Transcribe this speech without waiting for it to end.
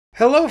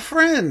Hello,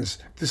 friends.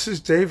 This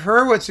is Dave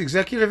Hurwitz,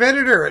 executive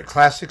editor at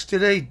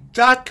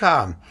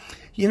ClassicsToday.com.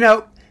 You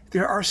know,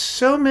 there are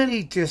so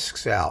many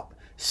discs out,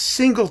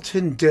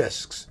 singleton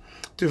discs,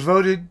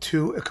 devoted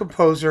to a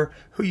composer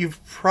who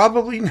you've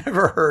probably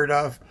never heard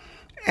of,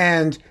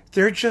 and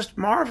they're just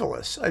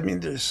marvelous. I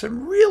mean, there's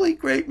some really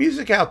great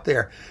music out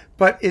there,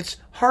 but it's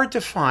hard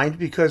to find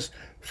because,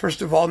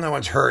 first of all, no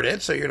one's heard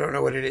it, so you don't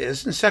know what it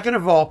is. And second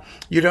of all,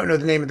 you don't know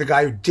the name of the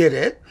guy who did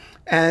it.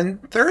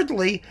 And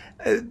thirdly,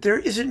 there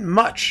isn't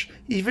much,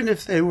 even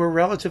if they were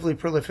relatively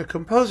prolific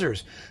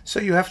composers. So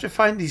you have to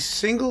find these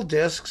single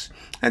discs,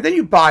 and then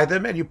you buy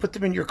them and you put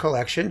them in your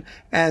collection,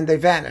 and they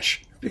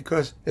vanish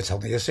because it's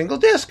only a single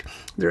disc.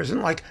 There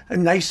isn't like a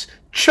nice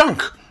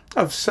chunk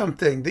of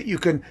something that you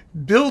can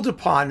build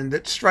upon and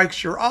that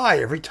strikes your eye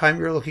every time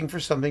you're looking for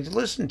something to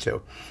listen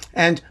to.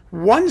 And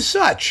one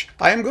such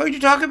I am going to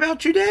talk about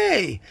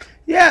today.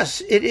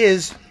 Yes, it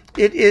is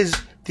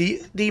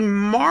the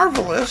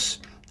marvelous,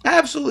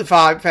 absolutely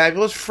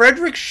fabulous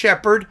Frederick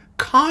Shepherd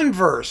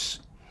Converse.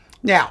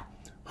 Now,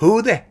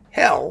 who the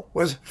hell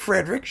was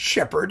Frederick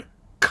Shepherd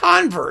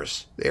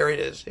Converse? There it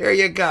is. There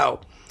you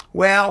go.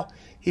 Well,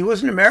 he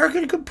was an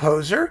American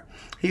composer.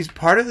 He's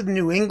part of the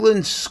New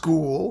England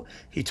school.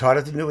 He taught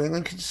at the New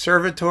England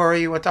Conservatory.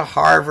 He went to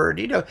Harvard.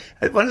 You know,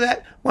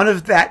 one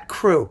of that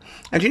crew.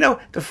 And you know,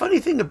 the funny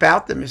thing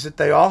about them is that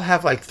they all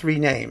have like three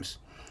names.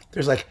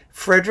 There's like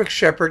Frederick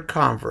Shepherd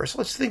Converse.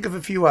 Let's think of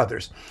a few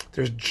others.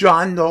 There's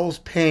John Knowles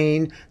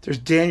Payne. There's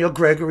Daniel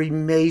Gregory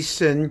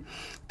Mason.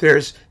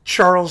 There's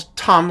Charles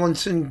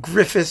Tomlinson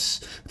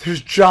Griffiths.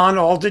 There's John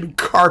Alden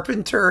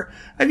Carpenter.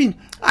 I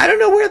mean, I don't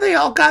know where they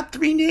all got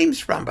three names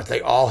from, but they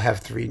all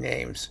have three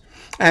names.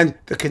 And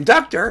the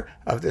conductor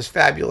of this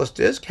fabulous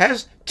disc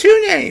has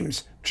two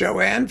names,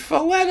 JoAnn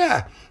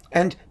Falletta.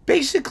 And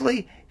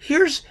basically,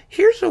 here's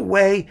a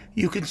way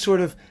you can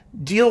sort of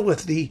deal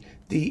with the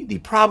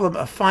problem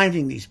of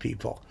finding these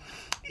people.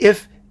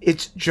 If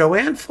it's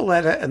JoAnn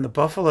Falletta and the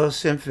Buffalo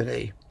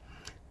Symphony,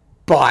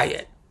 buy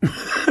it.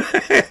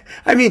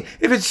 I mean,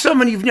 if it's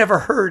someone you've never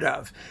heard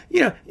of,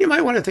 you know, you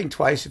might want to think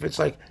twice if it's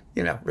like,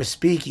 you know,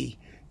 Respighi,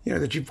 you know,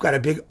 that you've got a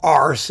big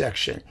R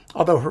section.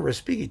 Although her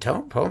Respighi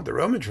poem, the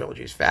Roman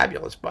Trilogy, is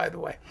fabulous, by the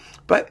way.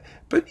 But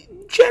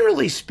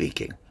generally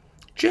speaking,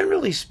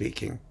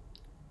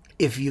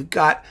 if you've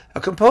got a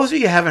composer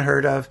you haven't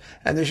heard of,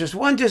 and there's just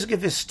one disc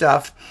of his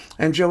stuff,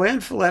 and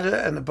JoAnn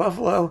Falletta and the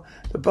Buffalo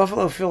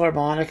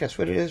Phiilharmonic, that's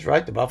what it is,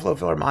 right? The Buffalo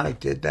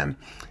Phiilharmonic did them.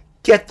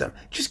 Get them.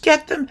 Just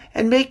get them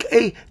and make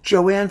a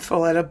JoAnn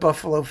Falletta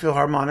Buffalo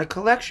Phiilharmonic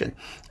collection.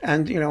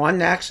 And, you know, on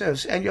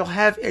Naxos, and you'll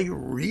have a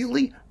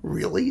really,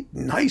 really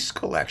nice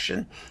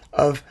collection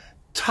of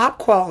top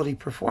quality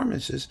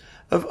performances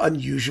of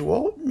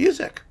unusual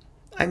music.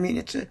 I mean,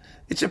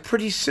 it's a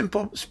pretty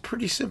simple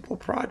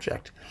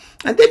project.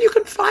 And then you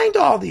can find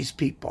all these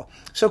people.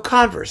 So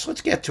Converse,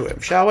 let's get to him,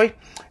 shall we?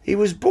 He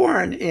was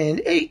born in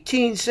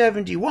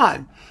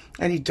 1871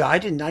 and he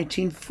died in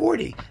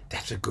 1940.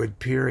 That's a good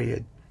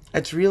period.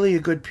 That's really a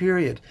good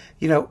period.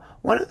 You know,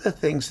 one of the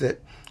things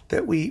that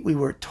we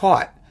were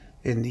taught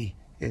in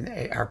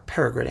our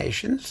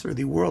peregrinations through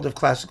the world of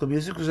classical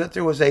music was that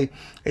there was a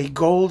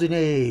golden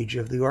age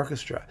of the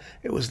orchestra.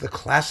 It was the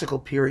classical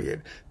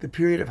period, the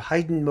period of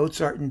Haydn,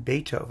 Mozart, and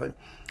Beethoven.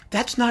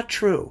 That's not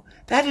true.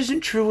 That isn't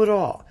true at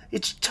all.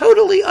 It's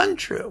totally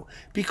untrue,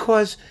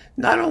 because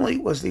not only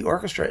was the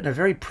orchestra in a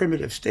very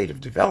primitive state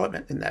of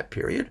development in that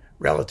period,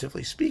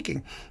 relatively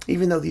speaking,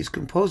 even though these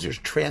composers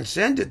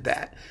transcended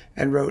that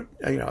and wrote,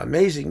 you know,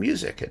 amazing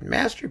music and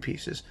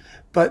masterpieces,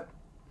 but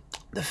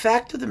the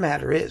fact of the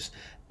matter is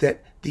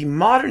that the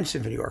modern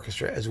symphony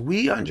orchestra, as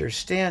we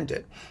understand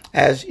it,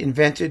 as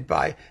invented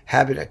by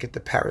Habeneck at the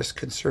Paris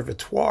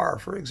Conservatoire,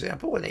 for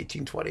example, in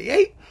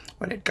 1828,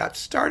 when it got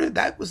started,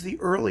 that was the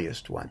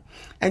earliest one.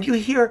 And you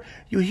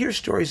hear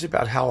stories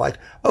about how, like,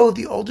 oh,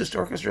 the oldest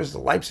orchestra is the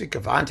Leipzig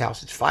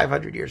Gewandhaus. It's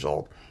 500 years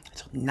old.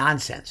 It's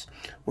nonsense.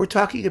 We're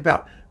talking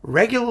about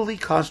regularly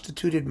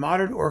constituted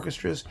modern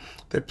orchestras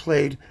that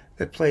played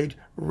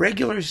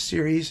regular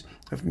series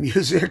of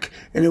music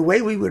in a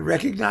way we would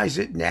recognize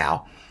it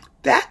now.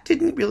 That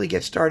didn't really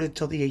get started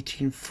till the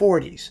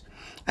 1840s.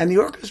 And the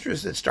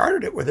orchestras that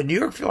started it were the New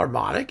York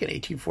Philharmonic in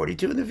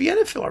 1842 and the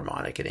Vienna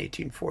Philharmonic in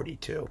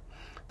 1842.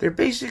 They're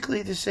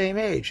basically the same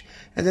age.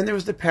 And then there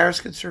was the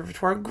Paris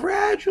Conservatoire.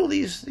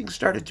 Gradually, these things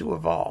started to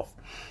evolve.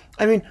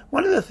 I mean,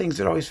 one of the things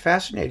that always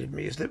fascinated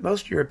me is that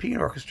most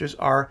European orchestras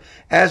are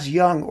as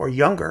young or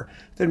younger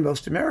than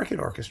most American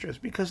orchestras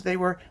because they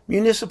were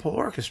municipal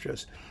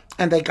orchestras.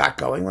 And they got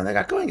going when they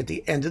got going at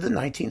the end of the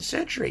 19th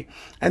century.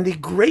 And the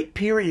great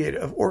period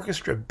of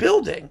orchestra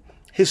building,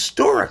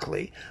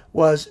 historically,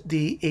 was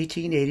the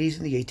 1880s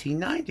and the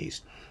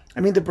 1890s. I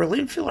mean, the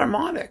Berlin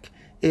Philharmonic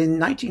in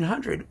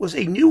 1900 was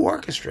a new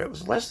orchestra. It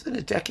was less than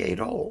a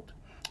decade old.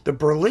 The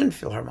Berlin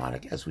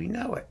Philharmonic as we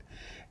know it.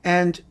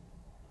 And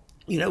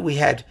you know, we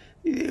had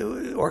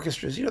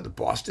orchestras, you know, the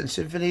Boston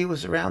Symphony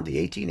was around the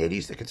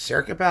 1880s. The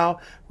Concertgebouw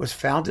was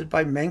founded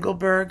by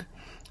Mengelberg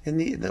in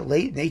the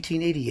late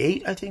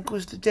 1888, I think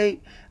was the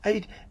date.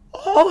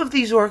 all of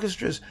these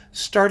orchestras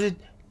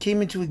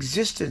came into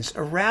existence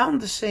around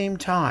the same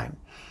time.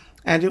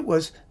 And it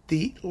was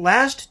the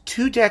last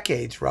 2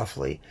 decades,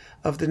 roughly,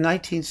 of the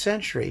 19th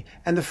century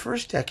and the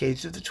first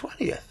decades of the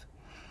 20th.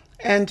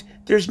 And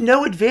there's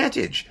no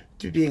advantage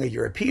to being a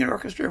European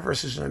orchestra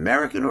versus an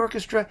American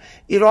orchestra.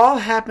 It all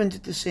happened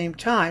at the same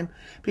time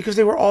because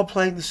they were all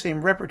playing the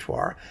same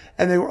repertoire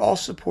and they were all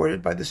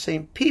supported by the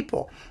same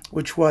people,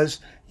 which was,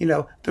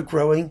 the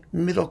growing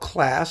middle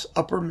class,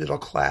 upper middle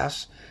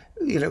class,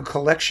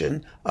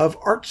 collection of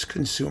arts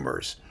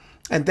consumers.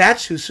 And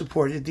that's who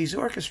supported these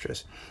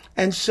orchestras.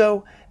 And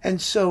so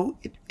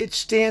it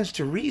stands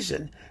to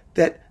reason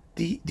that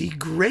the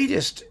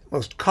greatest,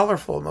 most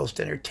colorful, most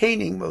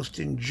entertaining, most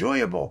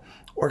enjoyable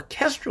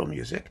orchestral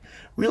music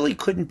really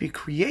couldn't be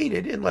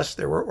created unless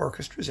there were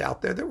orchestras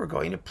out there that were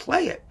going to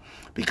play it.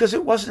 Because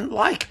it wasn't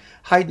like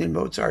Haydn and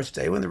Mozart's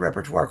day when the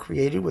repertoire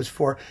created was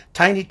for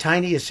tiny,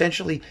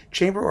 essentially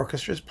chamber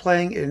orchestras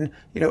playing in,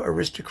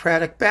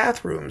 aristocratic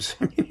bathrooms,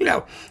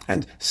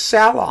 and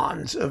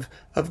salons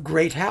of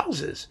great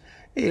houses.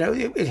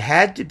 It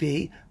had to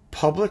be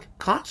public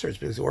concerts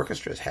because the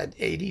orchestras had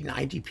 80,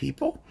 90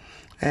 people.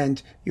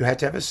 And you had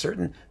to have a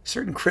certain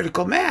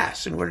critical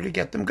mass in order to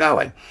get them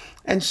going.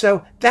 And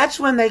so that's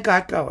when they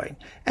got going.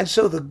 And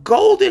so the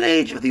golden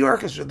age of the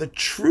orchestra, the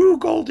true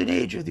golden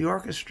age of the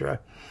orchestra,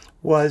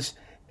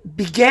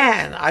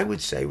 began, I would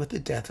say, with the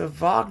death of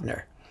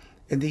Wagner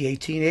in the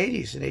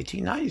 1880s and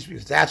 1890s,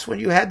 because that's when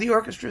you had the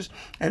orchestras.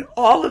 And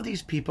all of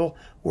these people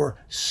were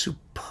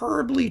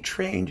superbly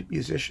trained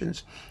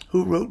musicians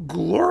who wrote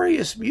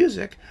glorious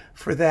music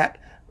for that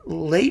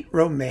late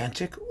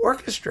Romantic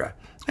orchestra.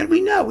 And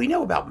we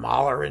know about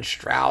Mahler and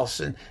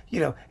Strauss and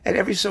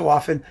every so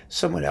often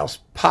someone else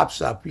pops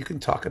up. You can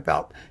talk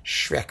about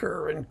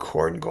Schrecker and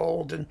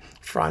Korngold and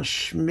Franz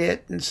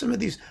Schmidt and some of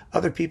these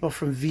other people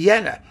from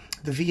Vienna,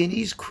 the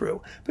Viennese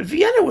crew. But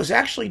Vienna was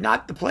actually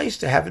not the place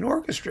to have an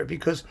orchestra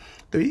because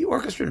the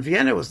orchestra in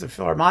Vienna was the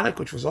Philharmonic,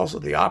 which was also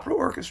the opera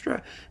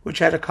orchestra, which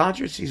had a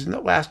concert season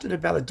that lasted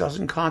about a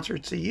dozen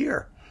concerts a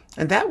year.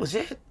 And that was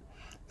it.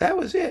 That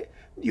was it.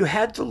 You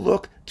had to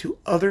look to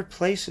other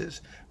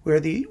places where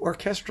the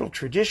orchestral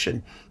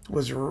tradition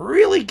was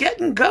really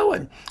getting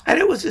going. And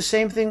it was the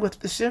same thing with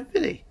the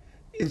symphony,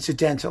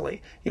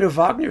 incidentally.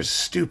 Wagner's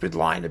stupid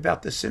line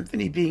about the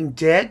symphony being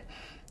dead,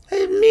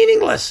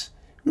 meaningless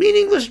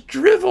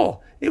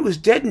drivel. It was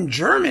dead in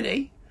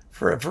Germany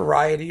for a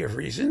variety of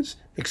reasons,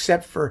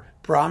 except for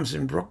Brahms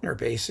and Bruckner,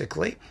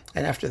 basically.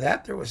 And after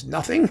that, there was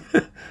nothing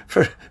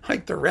for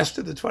like the rest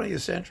of the 20th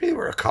century. There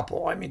were a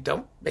couple.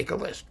 Don't make a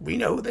list. We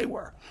know who they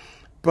were.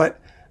 But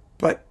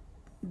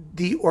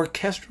the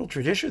orchestral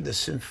tradition, the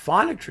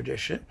symphonic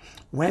tradition,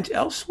 went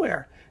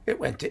elsewhere. It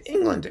went to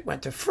England, it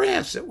went to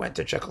France, it went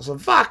to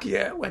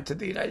Czechoslovakia, it went to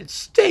the United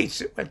States,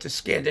 it went to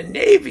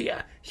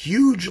Scandinavia,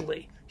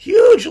 hugely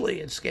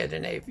in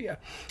Scandinavia,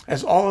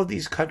 as all of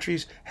these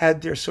countries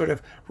had their sort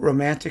of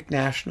romantic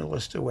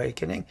nationalist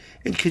awakening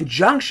in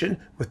conjunction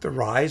with the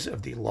rise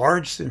of the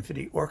large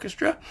symphony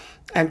orchestra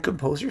and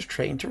composers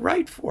trained to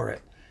write for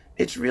it.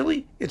 It's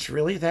really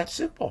that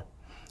simple.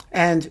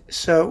 And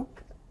so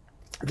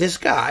this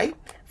guy,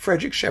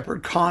 Frederick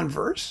Shepherd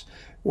Converse,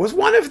 was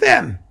one of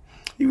them.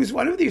 He was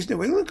one of these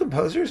New England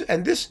composers,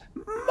 and this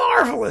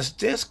marvelous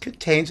disc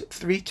contains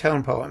 3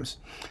 tone poems.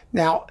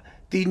 Now,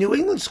 the New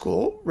England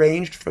school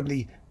ranged from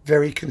the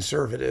very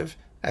conservative,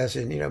 as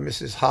in,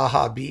 Mrs. Ha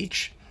Ha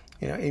Beach,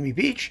 Amy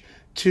Beach,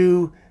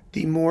 to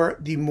the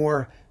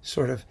more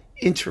sort of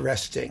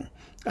interesting.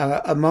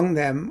 Among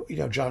them,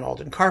 John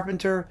Alden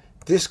Carpenter,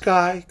 this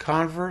guy,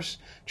 Converse,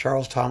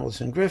 Charles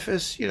Tomlinson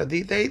Griffiths,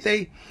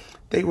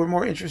 they were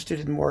more interested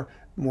in more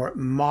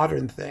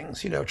modern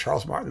things.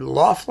 Charles Martin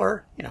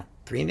Loeffler,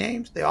 3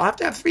 names. They all have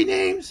to have 3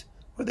 names,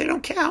 or they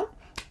don't count.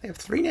 They have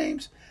 3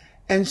 names.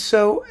 And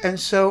so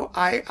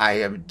I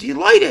am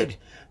delighted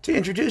to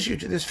introduce you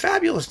to this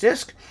fabulous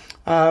disc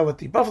with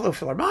the Buffalo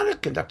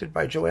Phiilharmonic, conducted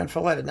by JoAnn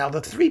Falletta. Now, the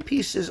 3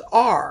 pieces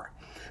are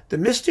The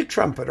Mystic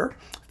Trumpeter,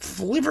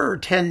 Flivver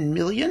 10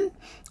 Million,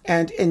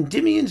 and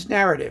Endymion's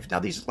Narrative. Now,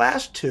 these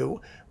last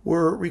 2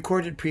 were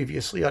recorded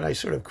previously on a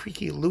sort of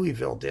creaky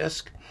Louisville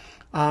disc,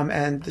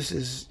 and this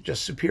is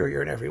just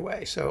superior in every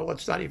way, so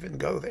let's not even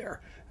go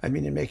there,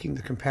 in making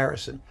the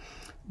comparison.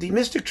 The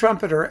Mystic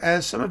Trumpeter,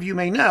 as some of you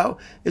may know,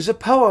 is a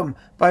poem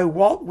by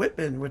Walt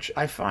Whitman, which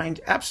I find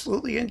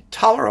absolutely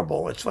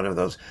intolerable. It's one of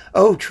those,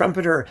 "Oh,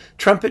 trumpeter,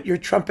 trumpet your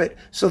trumpet,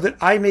 so that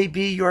I may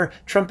be your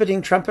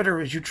trumpeting trumpeter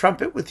as you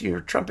trumpet with your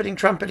trumpeting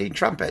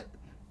trumpet,"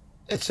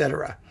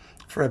 etc.,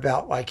 for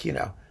about,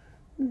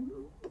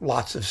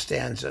 lots of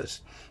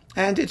stanzas.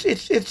 And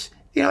it's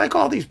like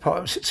all these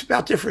poems, it's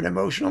about different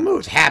emotional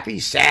moods. Happy,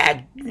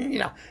 sad,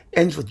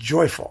 ends with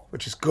joyful,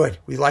 which is good.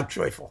 We like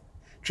joyful.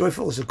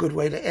 Joyful is a good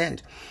way to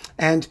end.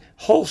 And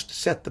Holst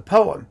set the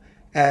poem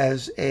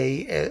as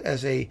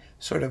a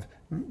sort of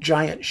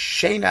giant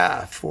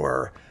Shena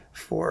for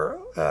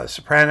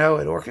soprano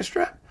and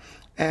orchestra,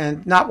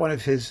 and not one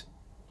of his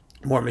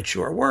more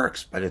mature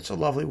works, but it's a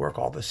lovely work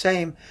all the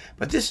same.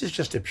 But this is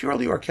just a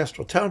purely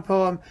orchestral tone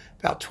poem,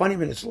 about 20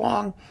 minutes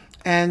long,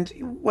 And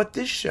what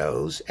this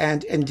shows,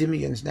 and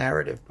Endymion's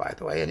narrative, by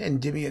the way, and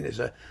Endymion is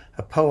a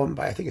poem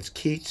by, I think it's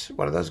Keats,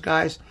 one of those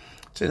guys.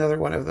 It's another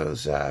one of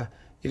those,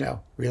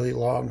 really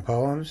long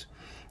poems.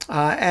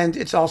 And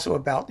it's also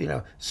about,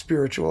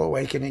 spiritual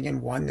awakening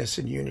and oneness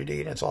and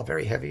unity, and it's all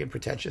very heavy and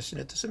pretentious, and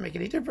it doesn't make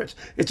any difference.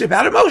 It's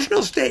about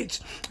emotional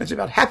states. It's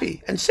about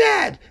happy and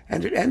sad,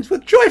 and it ends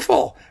with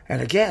joyful.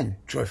 And again,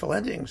 joyful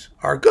endings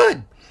are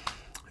good.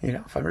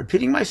 If I'm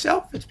repeating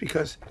myself, it's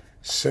because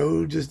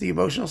so does the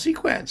emotional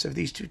sequence of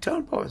these two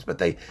tone poems, but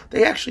they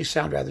actually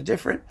sound rather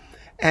different.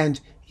 And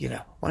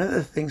one of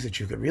the things that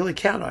you could really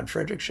count on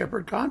Frederick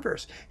Shepherd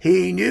Converse,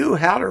 he knew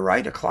how to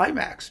write a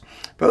climax.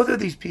 Both of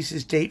these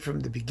pieces date from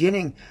the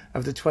beginning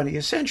of the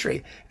 20th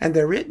century, and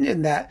they're written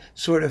in that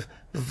sort of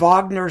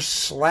Wagner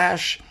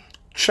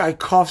 /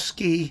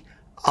 Tchaikovsky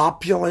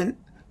opulent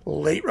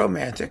late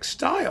romantic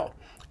style.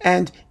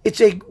 And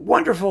it's a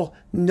wonderful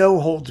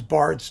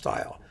no-holds-barred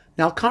style.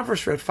 Now,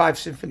 Converse wrote 5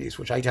 symphonies,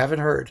 which I haven't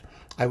heard.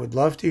 I would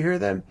love to hear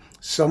them.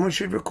 Someone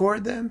should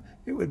record them.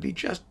 It would be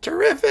just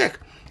terrific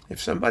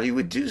if somebody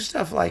would do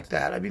stuff like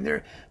that. I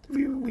mean,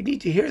 we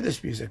need to hear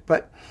this music.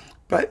 But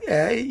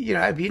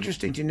it'd be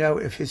interesting to know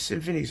if his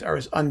symphonies are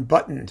as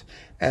unbuttoned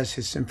as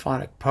his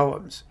symphonic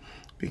poems,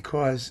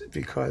 because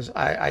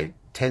I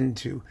tend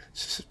to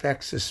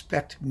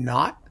suspect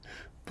not.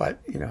 But,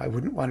 I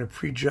wouldn't want to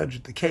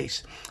prejudge the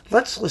case.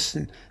 Let's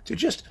listen to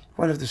just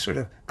one of the sort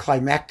of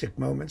climactic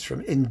moments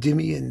from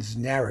Endymion's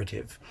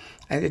narrative.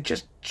 And it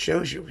just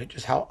shows you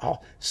just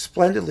how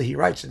splendidly he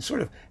writes and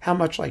sort of how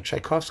much like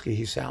Tchaikovsky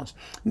he sounds.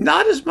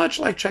 Not as much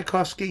like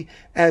Tchaikovsky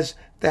as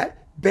that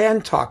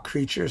Bantock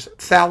creature's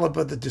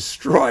Thalaba the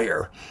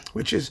Destroyer,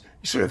 which is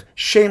sort of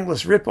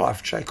shameless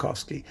ripoff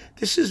Tchaikovsky.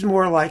 This is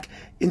more like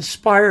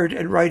inspired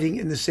and writing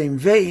in the same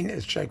vein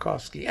as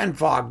Tchaikovsky and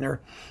Wagner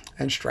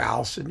and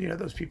Strauss and,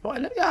 those people.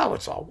 And,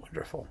 it's all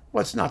wonderful.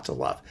 What's not to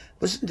love?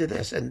 Listen to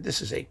this, and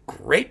this is a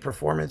great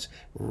performance,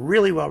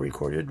 really well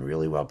recorded and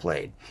really well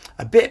played.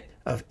 A bit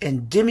of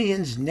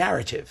Endymion's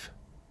narrative.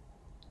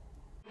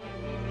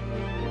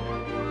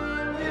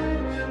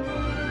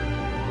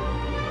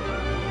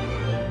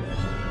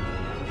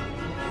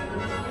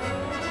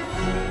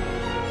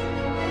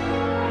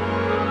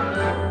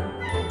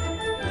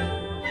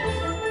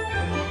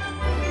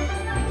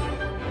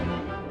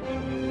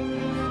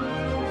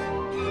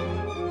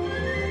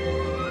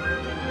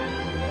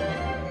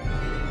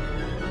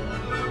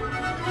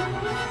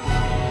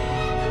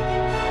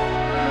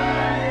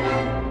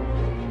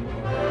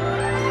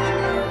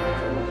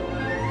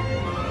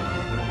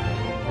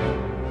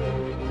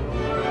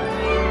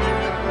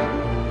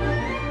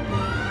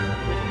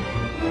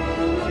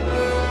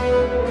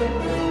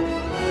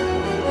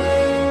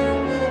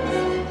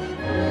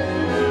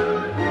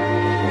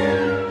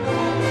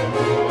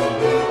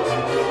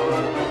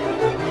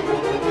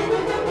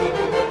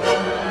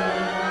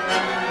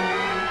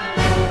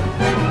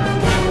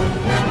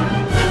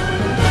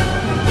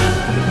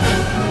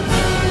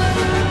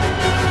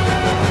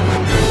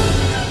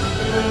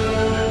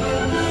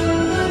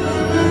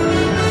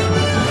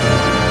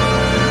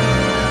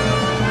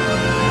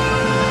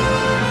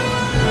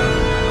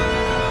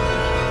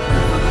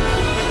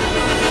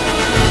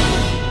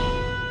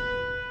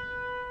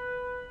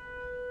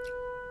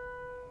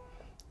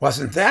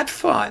 Wasn't that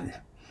fun?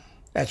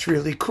 That's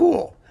really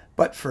cool.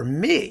 But for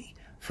me,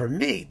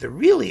 the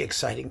really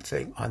exciting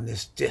thing on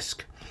this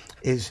disc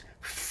is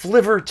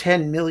Flivver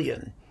 10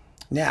 million.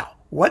 Now,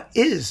 what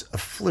is a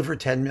Flivver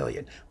 10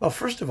 million? Well,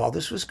 first of all,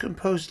 this was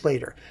composed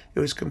later. It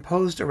was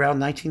composed around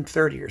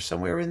 1930 or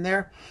somewhere in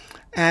there,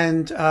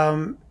 and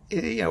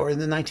or in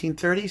the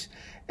 1930s.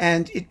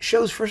 And it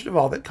shows, first of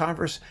all, that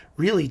Converse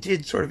really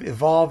did sort of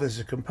evolve as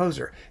a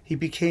composer. He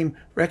became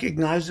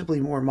recognizably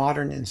more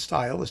modern in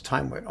style as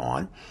time went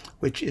on,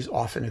 which is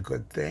often a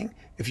good thing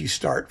if you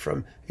start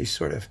from a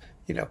sort of,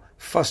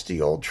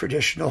 fusty old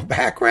traditional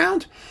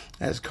background,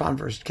 as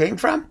Converse came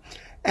from.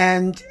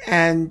 And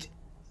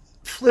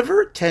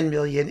Flivver 10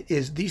 million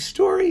is the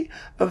story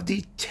of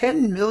the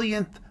 10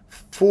 millionth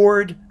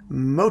Ford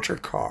motor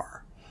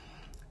car.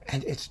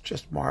 And it's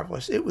just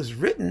marvelous. It was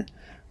written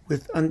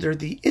under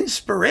the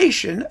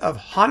inspiration of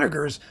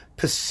Honegger's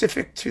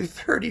Pacific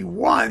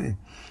 231,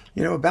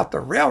 about the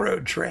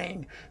railroad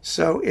train.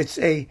 So it's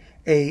an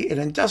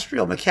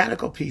industrial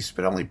mechanical piece,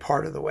 but only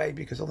part of the way,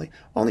 because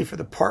only for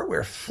the part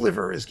where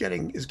Flivver is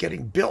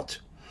getting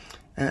built.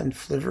 And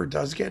Flivver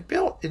does get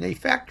built in a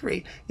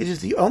factory. It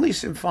is the only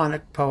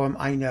symphonic poem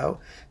I know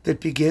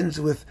that begins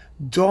with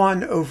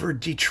Dawn over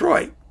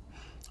Detroit,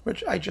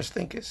 which I just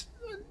think is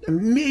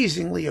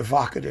amazingly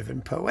evocative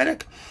and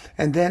poetic.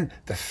 And then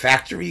the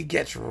factory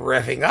gets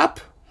revving up.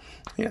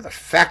 The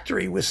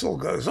factory whistle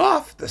goes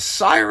off, the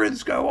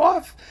sirens go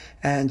off,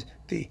 and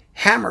the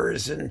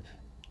hammers and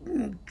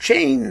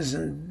chains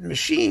and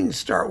machines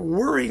start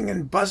whirring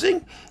and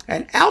buzzing,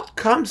 and out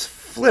comes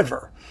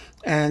Flivver.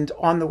 And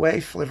on the way,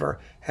 Flivver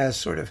has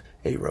sort of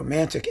a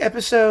romantic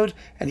episode,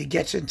 and he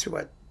gets into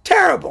a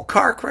terrible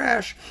car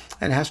crash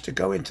and has to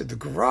go into the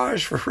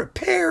garage for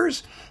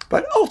repairs,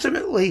 but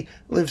ultimately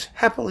lives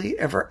happily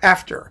ever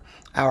after,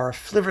 our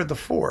Flivver the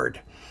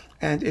Ford.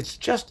 And it's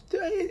just,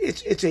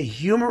 it's a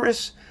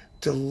humorous,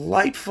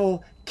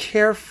 delightful,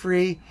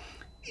 carefree,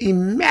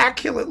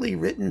 immaculately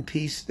written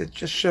piece that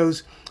just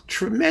shows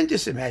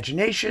tremendous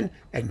imagination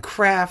and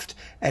craft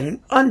and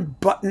an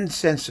unbuttoned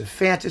sense of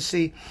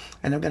fantasy.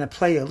 And I'm going to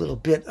play a little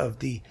bit of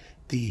the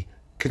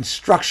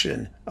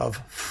construction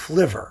of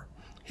Flivver.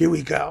 Here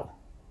we go.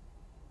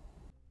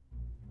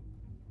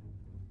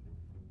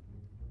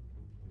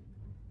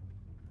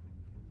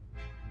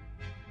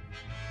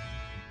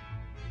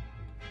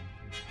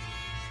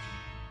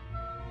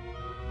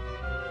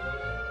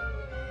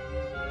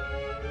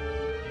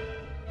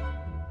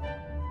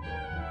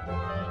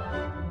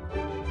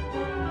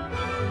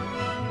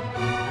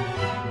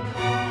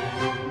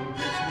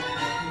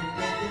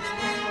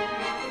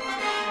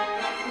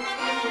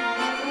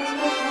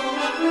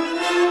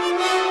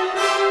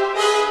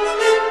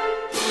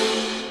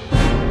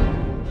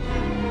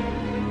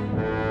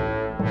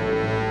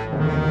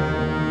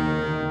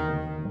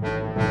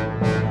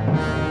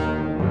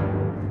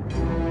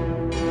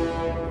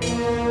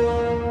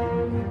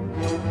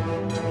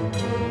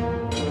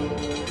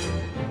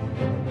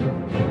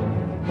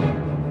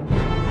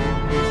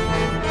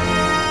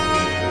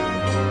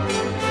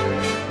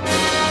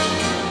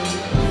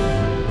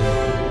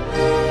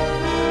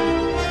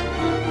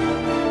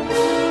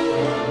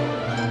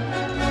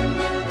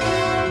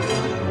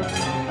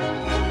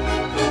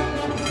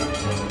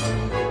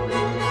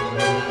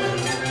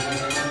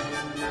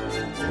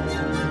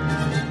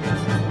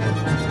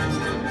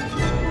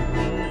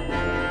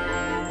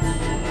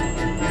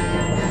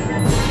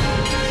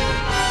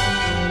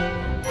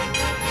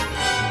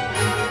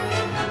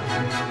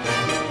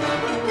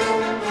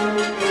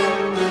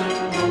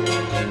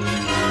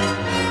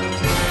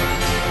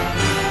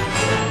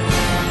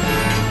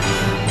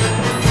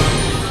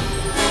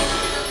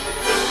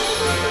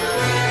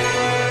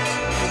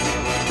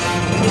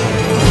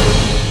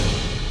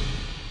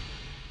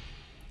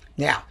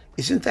 Now,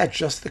 isn't that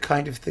just the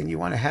kind of thing you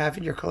want to have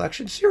in your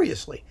collection?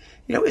 Seriously.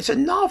 You know, it's a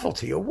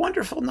novelty, a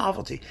wonderful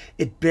novelty.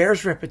 It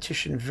bears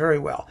repetition very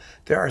well.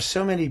 There are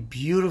so many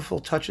beautiful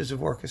touches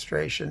of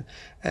orchestration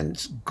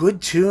and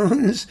good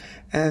tunes.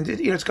 And,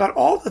 it's got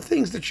all the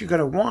things that you're going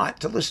to want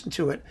to listen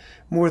to it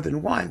more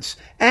than once.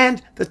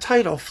 And the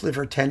title,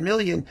 Flivver 10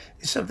 Million,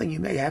 is something you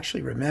may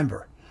actually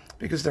remember,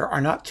 because there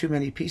are not too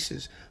many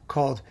pieces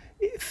called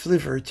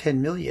Flivver 10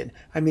 Million.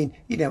 I mean,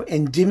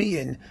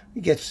 Endymion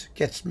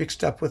gets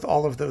mixed up with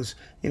all of those,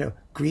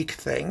 Greek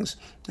things.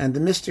 And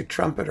the Mystic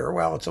Trumpeter,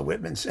 well, it's a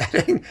Whitman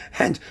setting.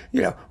 And,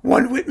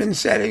 one Whitman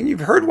setting, you've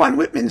heard one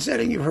Whitman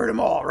setting, you've heard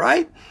them all,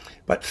 right?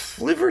 But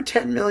Flivver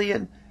 10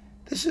 Million,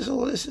 this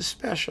is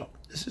special.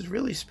 This is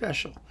really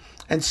special.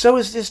 And so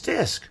is this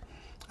disc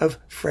of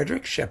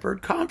Frederick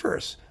Shepherd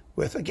Converse,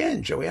 with,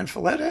 again, JoAnn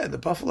Falletta and the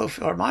Buffalo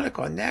Phiilharmonic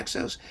on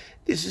Naxos.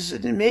 This is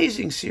an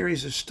amazing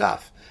series of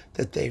stuff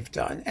that they've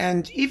done.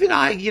 And even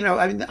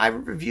I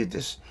reviewed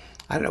this,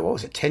 I don't know, what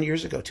was it, 10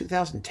 years ago,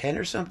 2010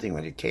 or something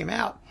when it came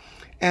out.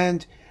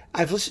 And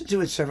I've listened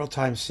to it several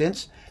times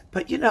since.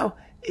 But,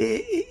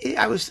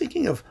 I was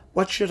thinking of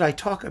what should I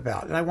talk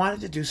about? And I wanted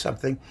to do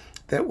something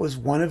that was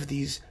one of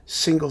these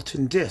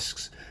singleton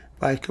discs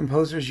by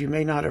composers you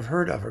may not have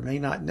heard of or may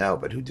not know,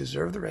 but who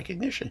deserve the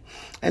recognition.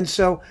 And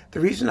so the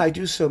reason I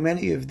do so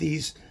many of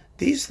these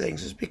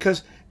things is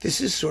because this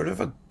is sort of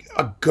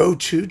a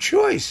go-to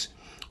choice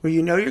where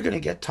you're going to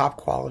get top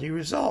quality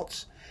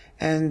results.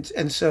 And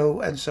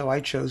so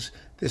I chose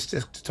this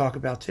disc to talk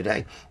about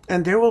today.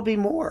 And there will be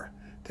more.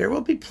 There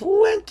will be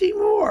plenty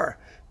more,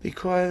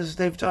 because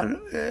they've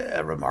done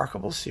a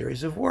remarkable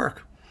series of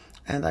work.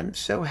 And I'm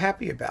so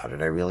happy about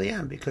it. I really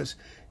am, because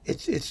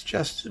it's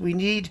just, we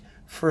need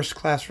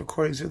first-class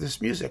recordings of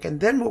this music.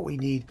 And then what we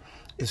need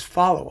is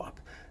follow-up.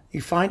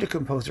 You find a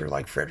composer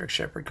like Frederick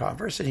Shepherd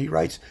Converse, and he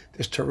writes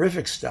this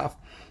terrific stuff,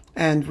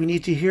 and we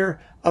need to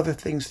hear other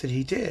things that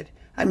he did.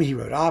 I mean, he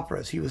wrote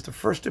operas. He was the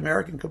first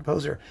American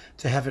composer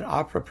to have an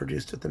opera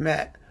produced at the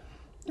Met.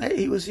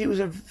 He was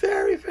a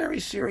very, very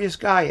serious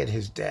guy at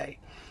his day.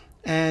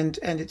 And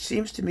it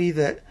seems to me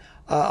that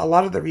a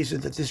lot of the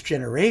reason that this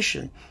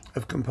generation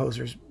of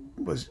composers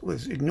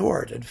was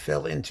ignored and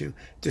fell into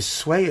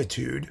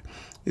desuetude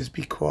is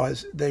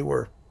because they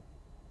were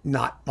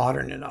not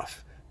modern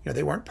enough.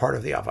 They weren't part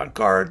of the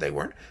avant-garde. They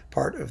weren't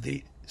part of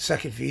the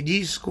Second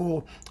Viennese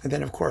school. And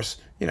then, of course,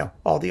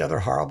 all the other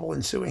horrible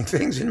ensuing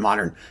things in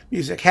modern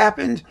music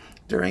happened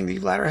during the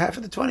latter half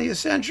of the 20th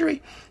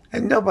century.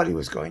 And nobody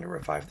was going to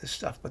revive this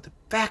stuff. But the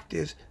fact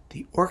is,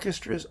 the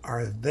orchestras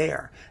are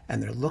there,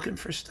 and they're looking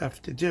for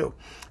stuff to do.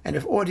 And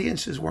if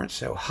audiences weren't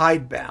so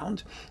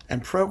hidebound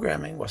and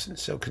programming wasn't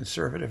so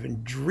conservative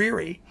and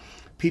dreary,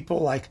 people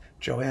like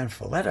JoAnn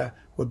Falletta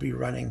would be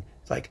running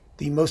like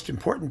the most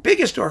important,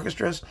 biggest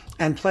orchestras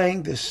and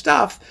playing this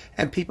stuff,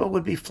 and people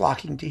would be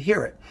flocking to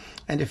hear it.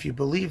 And if you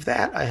believe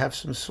that, I have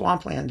some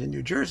swampland in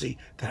New Jersey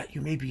that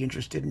you may be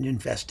interested in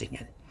investing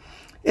in.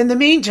 In the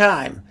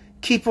meantime,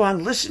 Keep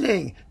on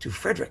listening to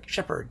Frederick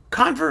Shepherd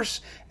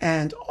Converse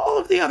and all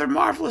of the other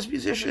marvelous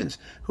musicians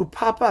who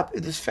pop up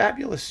in this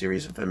fabulous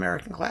series of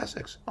American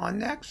classics on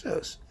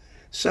Naxos.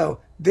 So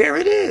there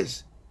it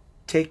is.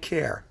 Take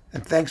care,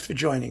 and thanks for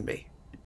joining me.